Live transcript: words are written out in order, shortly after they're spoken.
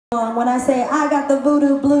When I say I got the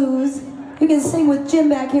voodoo blues, you can sing with Jim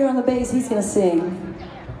back here on the bass. He's gonna sing.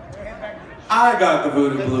 I got the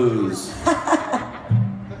voodoo blues.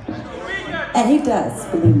 And he does,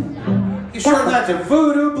 believe me. You sure got the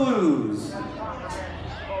voodoo blues.